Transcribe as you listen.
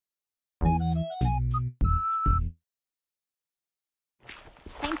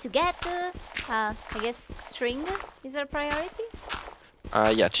Time to get, I guess, string is our priority?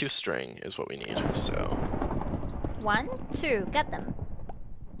 Yeah, 2 string is what we need, so... 1, 2, got them.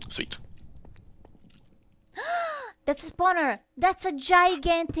 Sweet. That's a spawner! That's a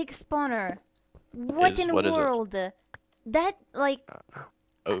gigantic spawner! What in the world? That, like...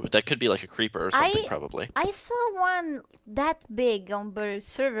 Oh, that could be like a creeper or something, probably. I saw one that big on the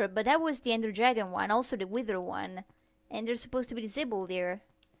server, but that was the Ender Dragon one, also the Wither one. And they're supposed to be disabled there.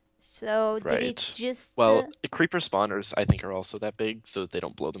 So, did it just... Well, the creeper spawners, I think, are also that big, so that they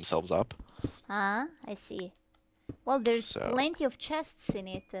don't blow themselves up. Ah, I see. Well, there's plenty of chests in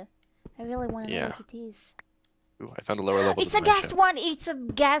it. I really want to know what it is. Ooh, I found a lower level. It's a ghast one! It's a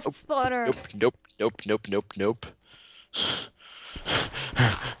ghast spawner! Nope.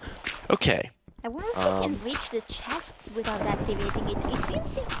 Okay. I wonder if I can reach the chests without activating it. It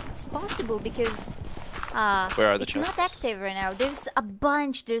seems it's possible because where are the chests? It's not active right now. There's a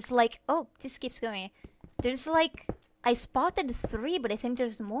bunch. There's like, oh, this keeps going. There's like, I spotted 3, but I think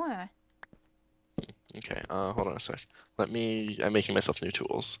there's more. Okay, hold on a sec. I'm making myself new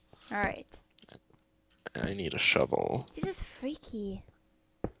tools. Alright. I need a shovel. This is freaky.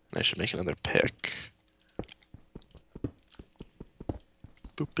 I should make another pick.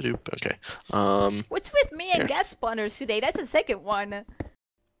 Boop-a-doop, okay. What's with me and gas spawners today? That's the second one.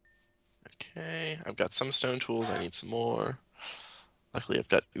 Okay, I've got some stone tools. I need some more. Luckily, I've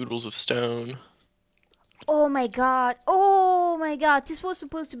got oodles of stone. Oh my god. Oh my god. This was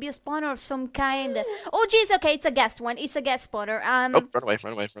supposed to be a spawner of some kind. Oh jeez, okay, it's a ghast one. It's a ghast spawner. Oh, run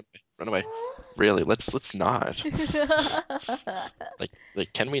away. Really, let's not.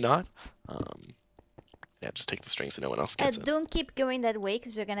 like, can we not? Yeah, just take the strings so no one else gets it. Don't keep going that way,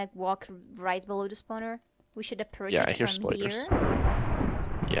 because you're gonna walk right below the spawner. We should approach it from hear spoilers. here.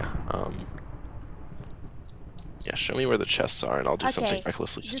 Yeah, yeah, show me where the chests are and I'll do something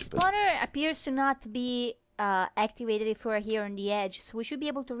recklessly stupid. The spawner appears to not be activated if we're here on the edge, so we should be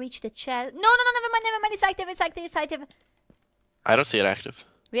able to reach the chest. No, never mind, it's active. I don't see it active.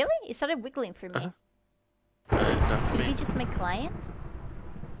 Really? It started wiggling for me. Not for me. Maybe just my client?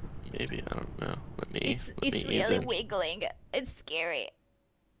 Maybe, I don't know. It's really wiggling. It's scary.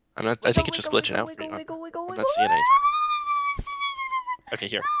 I think it's just glitching out for you. I'm not seeing anything. Okay,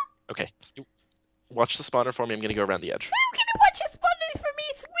 here. Okay. You watch the spawner for me. I'm gonna go around the edge. How can you watch a spawner for me?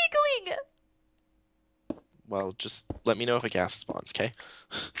 It's wiggling! Well, just let me know if a ghast spawns, okay?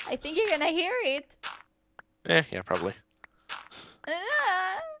 I think you're gonna hear it. Yeah, probably.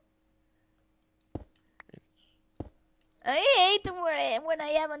 I hate when I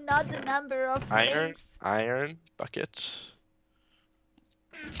have another number of things. Iron, bucket.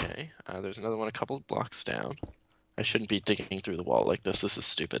 Okay, there's another one a couple blocks down. I shouldn't be digging through the wall like this. This is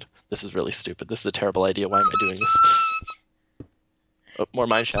stupid. This is really stupid. This is a terrible idea. Why am I doing this? Oh, more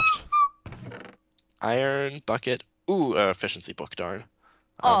mineshaft. Iron, bucket. Ooh, efficiency book, darn.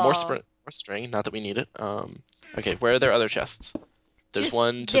 More string, not that we need it. Okay, where are there other chests? There's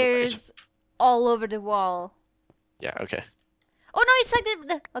one to the right. All over the wall. Yeah, okay. Oh no, it's like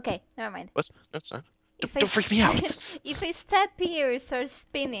the okay, never mind. What? No, it's not. Don't freak me out! If I step here, it starts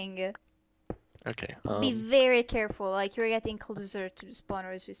spinning. Okay, Be very careful, like you're getting closer to the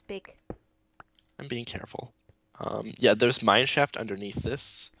spawner as we speak. I'm being careful. Yeah, there's mineshaft underneath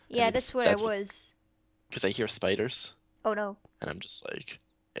this. Yeah, that's where I was. Because I hear spiders. Oh no. And I'm just like,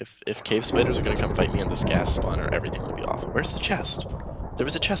 if cave spiders are gonna come fight me in this ghast spawner, everything will be awful. Where's the chest? There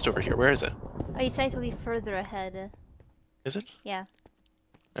was a chest over here. Where is it? Oh, it's actually further ahead. Is it? Yeah.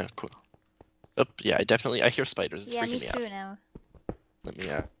 Oh, cool. Oh, yeah, I hear spiders. It's freaking me out. Yeah, me too now. Let me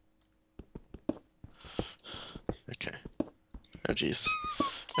Okay. Oh jeez.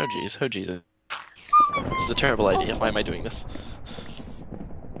 Oh jeez. This is a terrible idea. Why am I doing this?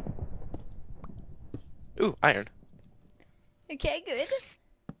 Ooh, iron. Okay, good.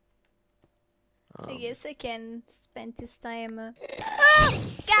 I guess I can spend this time. Ah!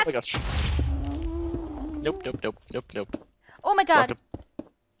 Gas! Oh my gosh. Nope. Oh my god.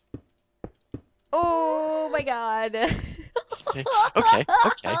 Oh my god. Okay.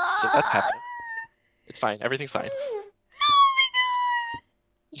 So that's happening. It's fine. Everything's fine. Oh my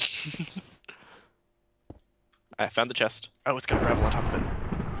god. I found the chest. Oh, it's got gravel on top of it.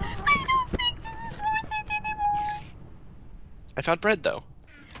 I don't think this is worth it anymore. I found bread though.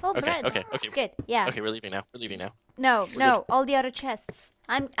 Oh, bread. Okay. Good. Yeah. Okay, we're leaving now. No. All the other chests.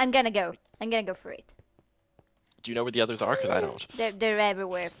 I'm gonna go. I'm gonna go for it. Do you know where the others are? Because I don't. They're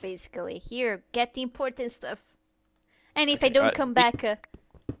everywhere, basically. Here, get the important stuff. And if I don't come back,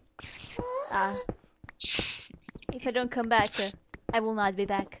 if I don't come back, I will not be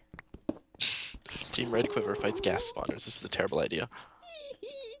back. Team Red Quiver fights gas spawners. This is a terrible idea.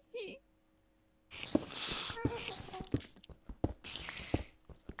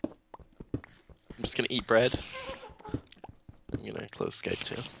 I'm just gonna eat bread. I'm gonna close Skype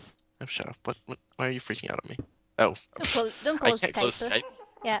too. Oh, shut up. What? Why are you freaking out on me? Oh. Don't close I can't close Skype.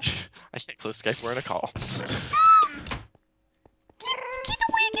 Yeah. I can't close Skype. We're in a call. Get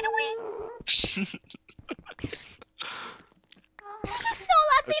away, get away! This is no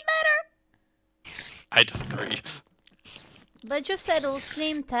laughing matter! I disagree. Bunch of saddles,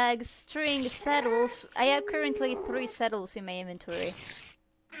 name tags, string, saddles. I have currently 3 saddles in my inventory.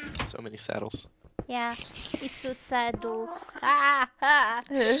 So many saddles. Yeah, it's so saddles. Ah, ah.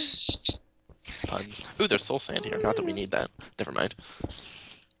 Puns. Ooh, there's soul sand here. Not that we need that. Never mind.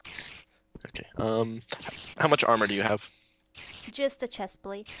 Okay. How much armor do you have? Just a chest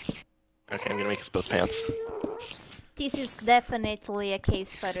plate. Okay, I'm gonna make us both pants. This is definitely a cave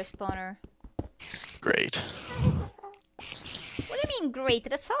spider spawner. Great. What do you mean great?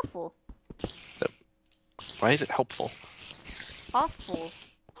 That's awful. Why is it helpful? Awful.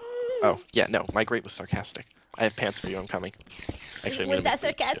 Oh, yeah, no, my great was sarcastic. I have pants for you, I'm coming. Actually, Was that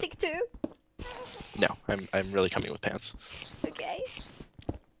sarcastic too? No, I'm really coming with pants. Okay.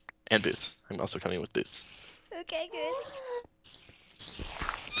 And boots. I'm also coming with boots. Okay, good.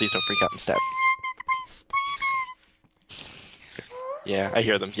 Please don't freak out and stab. My spiders. Yeah, I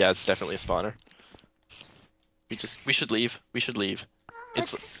hear them. Yeah, it's definitely a spawner. We should leave. We should leave.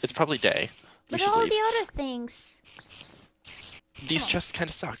 It's probably day. We But should all leave. the other things. These chests kind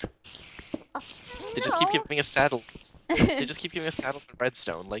of suck. Oh, They just keep giving us saddle. They just keep giving us saddles and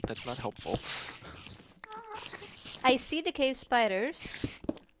redstone. Like, that's not helpful. I see the cave spiders.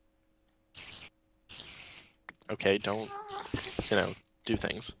 Okay, don't, do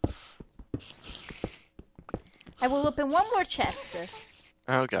things. I will open one more chest.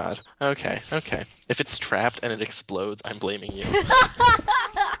 Oh god. Okay, okay. If it's trapped and it explodes, I'm blaming you.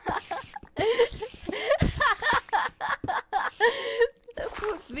 That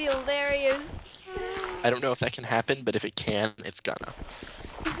would be hilarious. I don't know if that can happen, but if it can, it's gonna.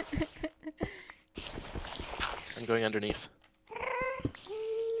 I'm going underneath.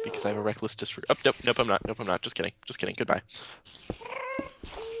 Because I have a reckless disregard. Oh, nope, I'm not. Nope, I'm not. Just kidding. Just kidding. Goodbye.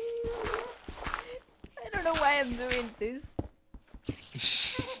 I don't know why I'm doing this.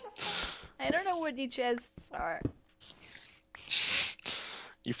 I don't know where the chests are.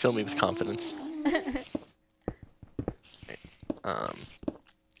 You fill me with confidence. Okay,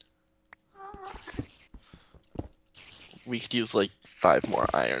 we could use like 5 more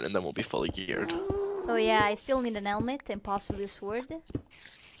iron and then we'll be fully geared. Oh yeah, I still need an helmet and possibly a sword.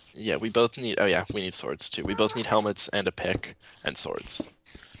 Yeah, we both need. Oh yeah, we need swords too. We both need helmets and a pick and swords.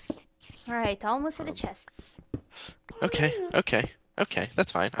 Alright, almost at the chests. Okay, okay, okay.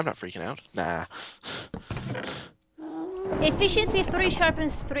 That's fine. I'm not freaking out. Nah. Efficiency 3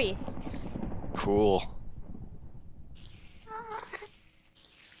 sharpens 3. Cool.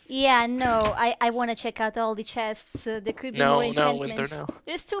 Yeah, no, I want to check out all the chests. There could be more enchantments. Winther, no.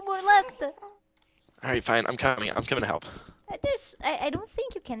 There's 2 more left. Alright, fine. I'm coming. I'm coming to help. I don't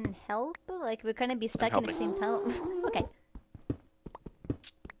think you can help. Like, we're gonna be stuck in the same town. Okay.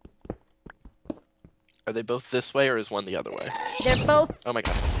 Are they both this way or is one the other way? They're both. Oh my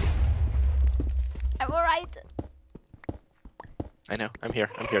god. I'm alright. I know. I'm here.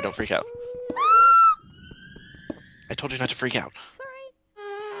 I'm here. Don't freak out. I told you not to freak out. Sorry.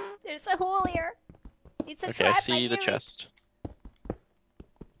 There's a hole here. It's a Okay, trap. I see the knew it. chest.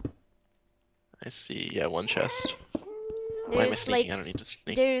 I see, yeah, 1 chest. Why am I There's, sneaking? like, I don't need to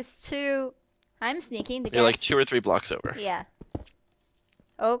sneak. There's 2. I'm sneaking. You're like 2 or 3 blocks over. Yeah.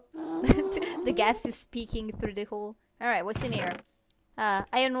 Oh. The gas is peeking through the hole. Alright, what's in here?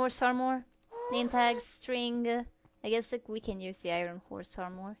 Iron horse armor. Name tags, string. I guess like, we can use the iron horse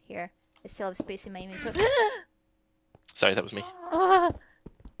armor. Here. I still have space in my inventory. Sorry, that was me. Ah. I'm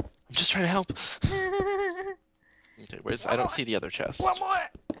just trying to help. Okay, where's... I don't see the other chest. One more.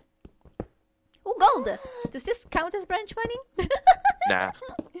 Oh, gold! Does this count as branch mining? Nah.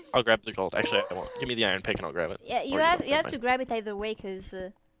 I'll grab the gold. Actually, I won't. Give me the iron pick and I'll grab it. Yeah, you Or have never to mind. grab it either way, cause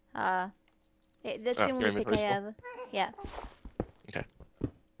that's the your only pick inventory's I full? have. Yeah. Okay.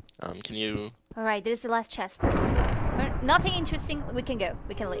 Can you... All right, there's the last chest. Nothing interesting. We can go.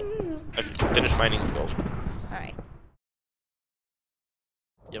 We can leave. Okay, finish mining this gold. All right.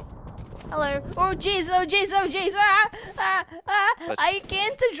 Yep. Hello. Oh jeez! Oh jeez! Oh jeez! Ah! Ah! Ah! I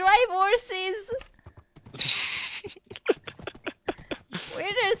can't drive horses. Where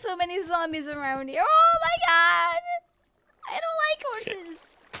there's so many zombies around here? Oh my god! I don't like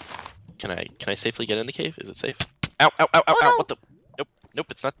horses. Can I safely get in the cave? Is it safe? Ow, ow, ow, ow, Oh, ow, no. what the... Nope. Nope,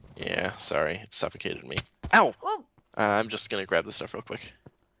 it's not. Yeah, sorry, it suffocated me. Ow! Oh, I'm just gonna grab this stuff real quick.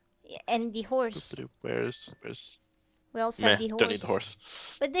 and the horse. Where's? We also Meh, have the horse. don't need the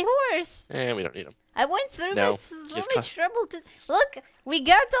horse. But the horse! We don't need him. I went through No, so he's much trouble to... Look, we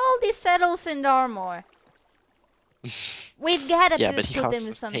got all these saddles and armor. We've gotta Yeah, but put he them causes to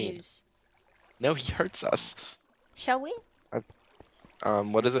us some pain. use. No, he hurts us. Shall we?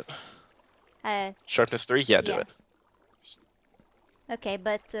 What is it? Sharpness 3? Yeah, do Yeah. it. Okay,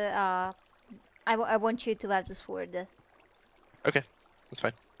 but I want you to have the sword. Okay, that's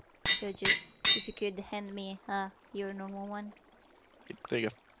fine. So just, if you could hand me your normal one. There you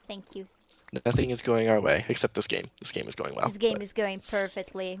go. Thank you. Nothing is going our way except this game. This game is going well. This game is going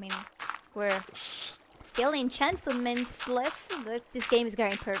perfectly. I mean, we're Yes. still in gentleman's, but this game is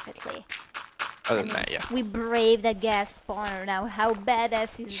going perfectly. Other than that, yeah. We braved a gas spawner now. How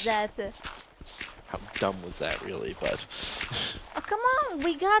badass is that? How dumb was that, really? But Oh, come on!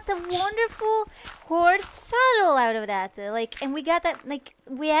 We got a wonderful horse saddle out of that. And we got that,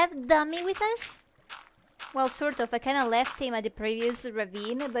 we have Dummy with us. Well, sort of. I kind of left him at the previous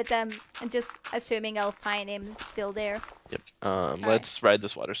ravine, but I'm just assuming I'll find him still there. yep. Let's ride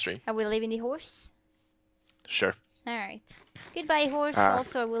this water stream. Are we leaving the horse? Sure. Alright. Goodbye, horse. Ah.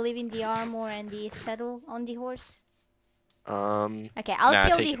 Also, are we leaving the armor and the saddle on the horse? Okay, Okay, I'll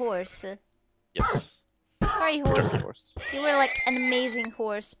kill take the it. horse. Yes. Sorry, Dirty horse. horse. You were like an amazing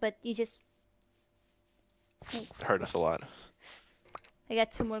horse, but you just... It's hurt us a lot. I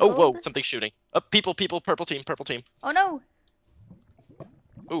got 2 more Oh, whoa! gold. Something's shooting. People! Purple team! Purple team! Oh no!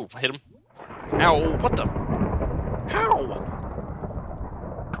 Ooh, hit him. Ow! What the? How?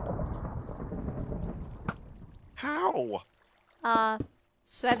 How?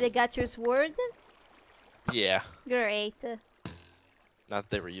 So have they got your sword? Yeah. Great. Not that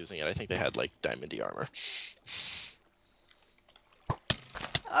they were using it. I think they had like diamondy armor.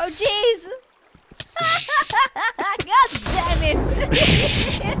 Oh jeez! God damn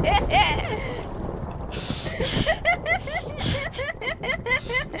it!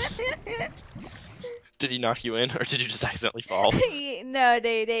 Did he knock you in, or did you just accidentally fall? No,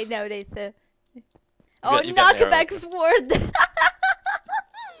 they threw. Oh, got- you've got an arrow. knockback sword!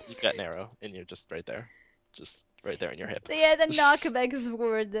 You've got an arrow, and you're just right there. Just right there in your hip. They had a knockback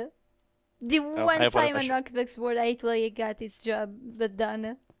sword. The I one have one time a of my knockback sword actually got its job but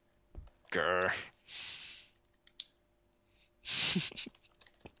done. Grr.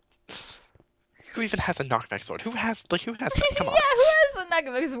 Who even has a knockback sword? Who has that? Come on. Yeah, who has a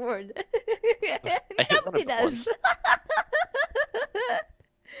knockback sword? I hit one Nobody of them does.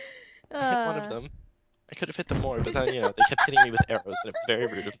 I hit one of them. I could have hit them more, but then, they kept hitting me with arrows, and it was very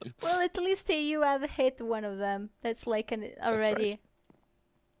rude of them. Well, at least you have hit one of them. That's like already right.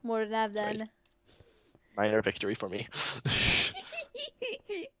 more than I've That's right. done. Minor victory for me.